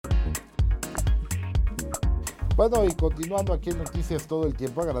Bueno, y continuando aquí en Noticias todo el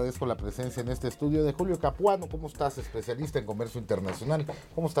tiempo, agradezco la presencia en este estudio de Julio Capuano. ¿Cómo estás? Especialista en comercio internacional.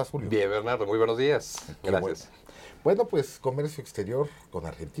 ¿Cómo estás, Julio? Bien, Bernardo, muy buenos días. Qué Gracias. Bueno, pues comercio exterior con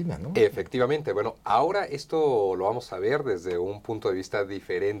Argentina, ¿no? Efectivamente, bueno, ahora esto lo vamos a ver desde un punto de vista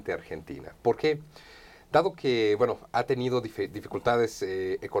diferente a Argentina. ¿Por qué? Dado que, bueno, ha tenido dificultades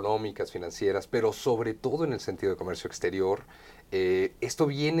económicas, financieras, pero sobre todo en el sentido de comercio exterior, esto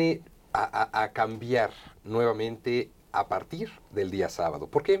viene a cambiar nuevamente a partir del día sábado.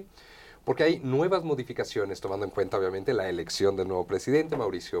 ¿Por qué? Porque hay nuevas modificaciones, tomando en cuenta obviamente la elección del nuevo presidente,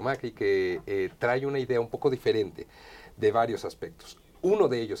 Mauricio Macri, que trae una idea un poco diferente de varios aspectos. Uno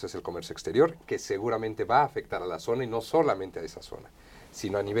de ellos es el comercio exterior, que seguramente va a afectar a la zona y no solamente a esa zona,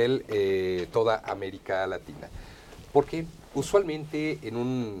 sino a nivel toda América Latina. Porque usualmente en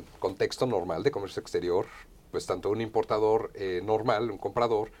un contexto normal de comercio exterior, pues tanto un importador normal, un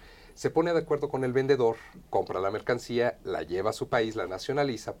comprador, se pone de acuerdo con el vendedor, compra la mercancía, la lleva a su país, la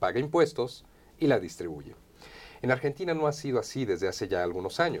nacionaliza, paga impuestos y la distribuye. En Argentina no ha sido así desde hace ya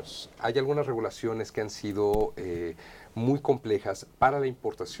algunos años. Hay algunas regulaciones que han sido muy complejas para la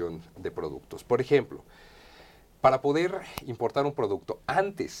importación de productos. Por ejemplo, para poder importar un producto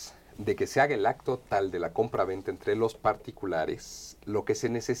antes de que se haga el acto tal de la compra-venta entre los particulares, lo que se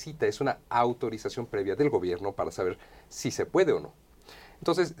necesita es una autorización previa del gobierno para saber si se puede o no.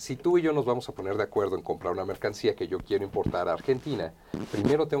 Entonces, si tú y yo nos vamos a poner de acuerdo en comprar una mercancía que yo quiero importar a Argentina,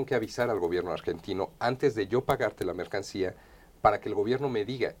 primero tengo que avisar al gobierno argentino antes de yo pagarte la mercancía para que el gobierno me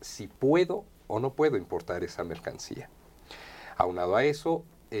diga si puedo o no puedo importar esa mercancía. Aunado a eso,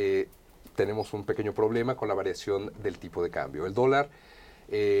 tenemos un pequeño problema con la variación del tipo de cambio. El dólar,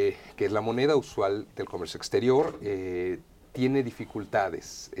 que es la moneda usual del comercio exterior, tiene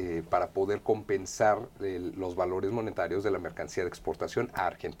dificultades para poder compensar los valores monetarios de la mercancía de exportación a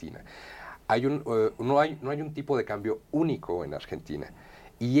Argentina. No hay un tipo de cambio único en Argentina.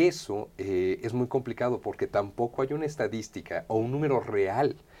 Y eso es muy complicado porque tampoco hay una estadística o un número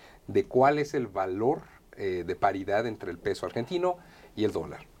real de cuál es el valor de paridad entre el peso argentino y el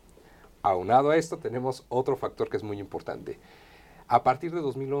dólar. Aunado a esto, tenemos otro factor que es muy importante. A partir de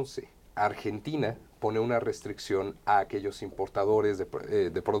 2011, Argentina pone una restricción a aquellos importadores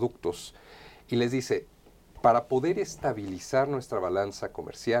de productos y les dice, para poder estabilizar nuestra balanza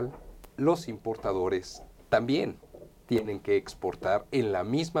comercial, los importadores también tienen que exportar en la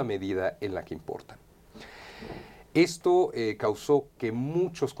misma medida en la que importan. Esto causó que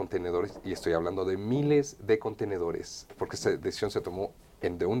muchos contenedores, y estoy hablando de miles de contenedores, porque esta decisión se tomó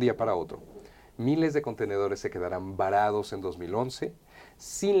de un día para otro, miles de contenedores se quedarán varados en 2011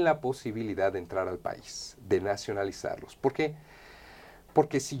 sin la posibilidad de entrar al país, de nacionalizarlos. ¿Por qué?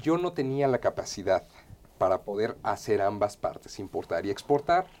 Porque si yo no tenía la capacidad para poder hacer ambas partes, importar y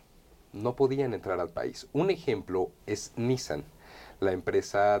exportar, no podían entrar al país. Un ejemplo es Nissan, la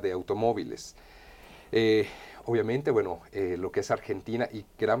empresa de automóviles. Eh, Obviamente, bueno, lo que es Argentina y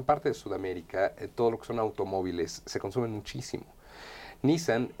gran parte de Sudamérica, todo lo que son automóviles, se consumen muchísimo.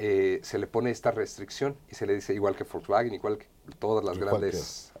 Nissan se le pone esta restricción y se le dice, igual que Volkswagen, igual que todas las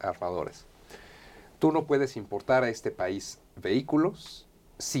grandes armadoras, tú no puedes importar a este país vehículos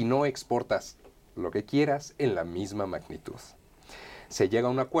si no exportas lo que quieras en la misma magnitud. Se llega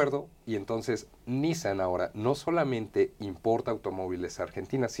a un acuerdo y entonces Nissan ahora no solamente importa automóviles a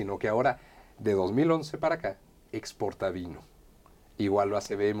Argentina, sino que ahora de 2011 para acá exporta vino. Igual lo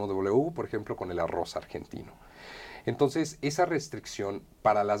hace BMW, por ejemplo, con el arroz argentino. Entonces, esa restricción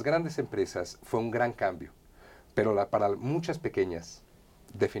para las grandes empresas fue un gran cambio, pero para muchas pequeñas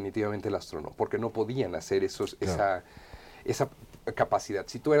definitivamente las tronó, porque no podían hacer esa capacidad.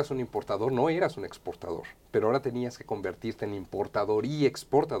 Si tú eras un importador, no eras un exportador, pero ahora tenías que convertirte en importador y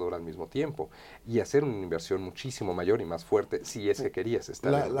exportador al mismo tiempo y hacer una inversión muchísimo mayor y más fuerte si es que querías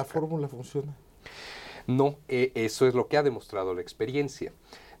estar en el ¿La mercado. fórmula funciona? No, eso es lo que ha demostrado la experiencia.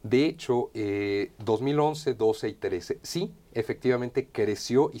 De hecho, 2011, 12 y 13, sí, efectivamente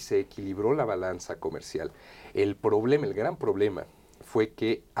creció y se equilibró la balanza comercial. El problema, el gran problema, fue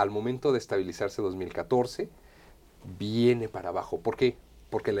que al momento de estabilizarse 2014, viene para abajo. ¿Por qué?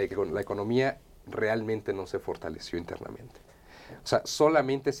 Porque la economía realmente no se fortaleció internamente. O sea,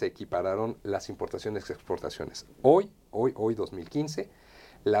 solamente se equipararon las importaciones y exportaciones. Hoy 2015,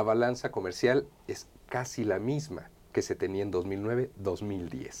 la balanza comercial es casi la misma que se tenía en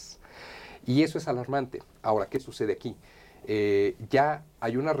 2009-2010. Y eso es alarmante. Ahora, ¿qué sucede aquí? Ya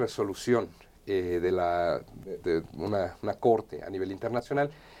hay una resolución de una corte a nivel internacional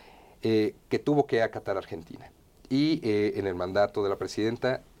que tuvo que acatar Argentina. Y en el mandato de la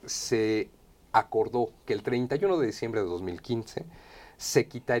presidenta se acordó que el 31 de diciembre de 2015 se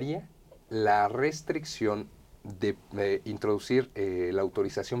quitaría la restricción de introducir la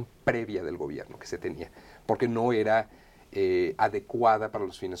autorización previa del gobierno que se tenía, porque no era adecuada para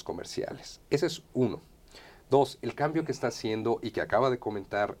los fines comerciales. Ese es uno. Dos, el cambio que está haciendo y que acaba de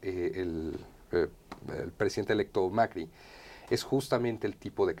comentar el presidente electo Macri es justamente el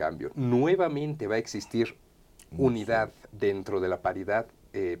tipo de cambio. Nuevamente va a existir unidad dentro de la paridad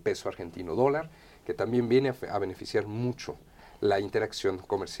peso argentino dólar, que también viene a beneficiar mucho la interacción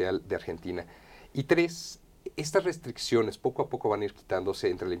comercial de Argentina. Y tres, estas restricciones poco a poco van a ir quitándose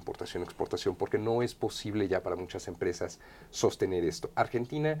entre la importación y exportación, porque no es posible ya para muchas empresas sostener esto.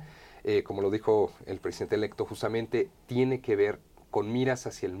 Argentina, como lo dijo el presidente electo, justamente tiene que ver con miras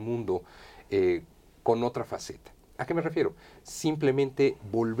hacia el mundo con otra faceta. ¿A qué me refiero? Simplemente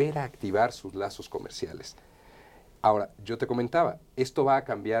volver a activar sus lazos comerciales. Ahora, yo te comentaba, esto va a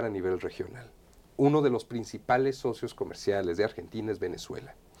cambiar a nivel regional. Uno de los principales socios comerciales de Argentina es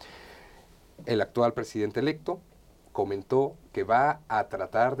Venezuela. El actual presidente electo comentó que va a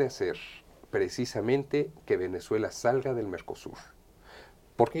tratar de hacer precisamente que Venezuela salga del Mercosur.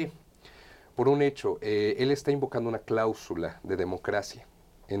 ¿Por qué? Por un hecho, él está invocando una cláusula de democracia,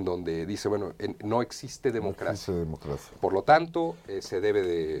 en donde dice, bueno, no existe democracia. No existe democracia. Por lo tanto, se debe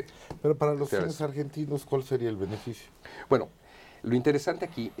de... Pero para los fines argentinos, ¿cuál sería el beneficio? Bueno, lo interesante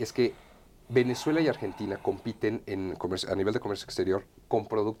aquí es que Venezuela y Argentina compiten a nivel de comercio exterior con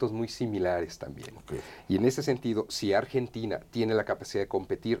productos muy similares también. Okay. Y en ese sentido, si Argentina tiene la capacidad de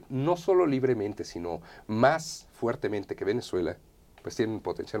competir no solo libremente, sino más fuertemente que Venezuela, pues tiene un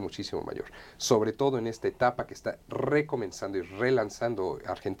potencial muchísimo mayor. Sobre todo en esta etapa que está recomenzando y relanzando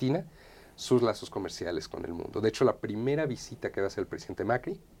Argentina sus lazos comerciales con el mundo. De hecho, la primera visita que va a hacer el presidente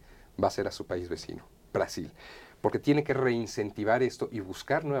Macri va a ser a su país vecino, Brasil, porque tiene que reincentivar esto y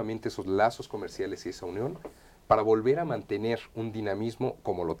buscar nuevamente esos lazos comerciales y esa unión para volver a mantener un dinamismo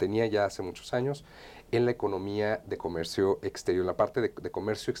como lo tenía ya hace muchos años en la economía de comercio exterior, en la parte de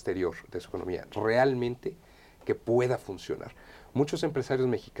comercio exterior de su economía, realmente que pueda funcionar. Muchos empresarios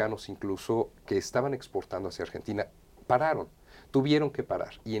mexicanos incluso que estaban exportando hacia Argentina pararon, tuvieron que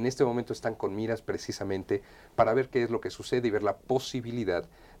parar y en este momento están con miras precisamente para ver qué es lo que sucede y ver la posibilidad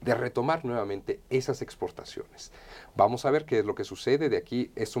de retomar nuevamente esas exportaciones. Vamos a ver qué es lo que sucede de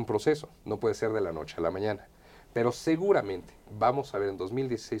aquí, es un proceso, no puede ser de la noche a la mañana, pero seguramente vamos a ver en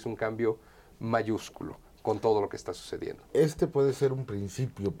 2016 un cambio mayúsculo con todo lo que está sucediendo. Este puede ser un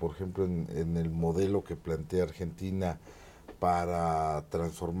principio, por ejemplo, en el modelo que plantea Argentina para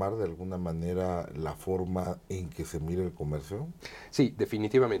transformar de alguna manera la forma en que se mira el comercio. Sí,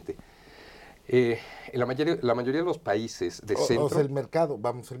 definitivamente. En la mayoría de los países de centro... O sea, el mercado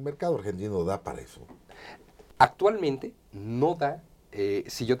argentino da para eso. Actualmente no da,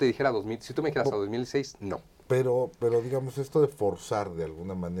 si yo te dijera si tú me dijeras a 2006, no. Pero digamos, esto de forzar de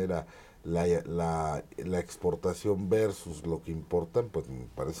alguna manera la exportación versus lo que importan, pues me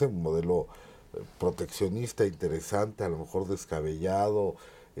parece un modelo proteccionista interesante, a lo mejor descabellado,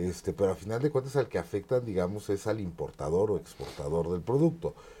 pero a final de cuentas al que afectan, digamos, es al importador o exportador del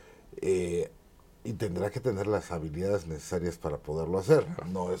producto. Y tendrá que tener las habilidades necesarias para poderlo hacer.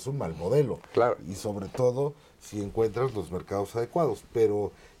 No es un mal modelo. Claro. Y sobre todo si encuentras los mercados adecuados.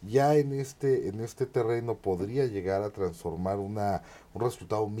 Pero ya en este terreno podría llegar a transformar un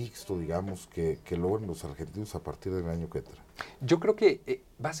resultado mixto, digamos, que logren los argentinos a partir del año que entra. Yo creo que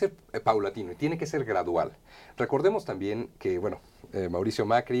va a ser paulatino y tiene que ser gradual. Recordemos también que, bueno, Mauricio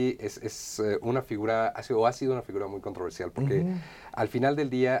Macri es una figura, ha sido una figura muy controversial, porque al final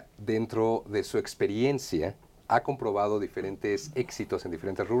del día, dentro de su experiencia, ha comprobado diferentes éxitos en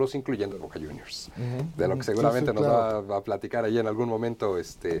diferentes rubros, incluyendo Boca Juniors, de lo que seguramente nos va a platicar ahí en algún momento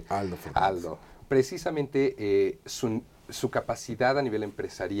Aldo. Precisamente su capacidad a nivel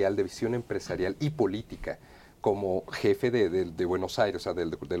empresarial, de visión empresarial y política, como jefe de Buenos Aires, o sea,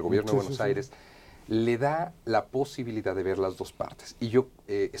 del gobierno de Buenos Aires, le da la posibilidad de ver las dos partes. Y yo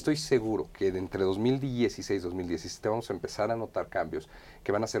estoy seguro que entre 2016 y 2017 vamos a empezar a notar cambios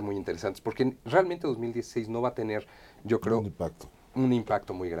que van a ser muy interesantes, porque realmente 2016 no va a tener, yo creo, un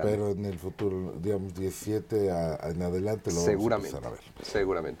impacto muy grande. Pero en el futuro, digamos, 17 en adelante lo vamos a empezar a ver.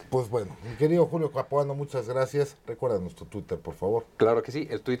 Seguramente. Pues bueno, mi querido Julio Capuano, muchas gracias. Recuerda nuestro Twitter, por favor. Claro que sí,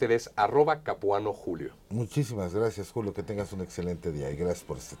 el Twitter es @CapuanoJulio. Muchísimas gracias, Julio, que tengas un excelente día y gracias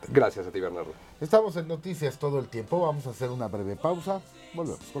por este tema. Gracias a ti, Bernardo. Estamos en Noticias todo el tiempo, vamos a hacer una breve pausa,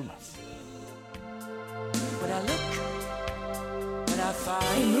 volvemos con más.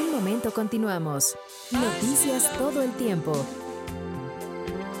 En un momento continuamos. Noticias todo el tiempo.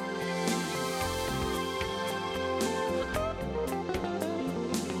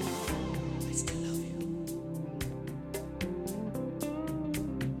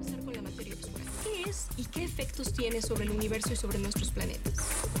 ¿Y qué efectos tiene sobre el universo y sobre nuestros planetas?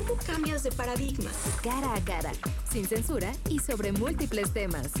 ¿Cómo cambias de paradigma? Cara a cara, sin censura y sobre múltiples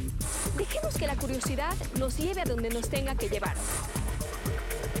temas. Dejemos que la curiosidad nos lleve a donde nos tenga que llevar.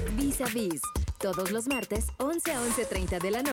 Vis a Vis, todos los martes, 11 a 11:30 de la noche.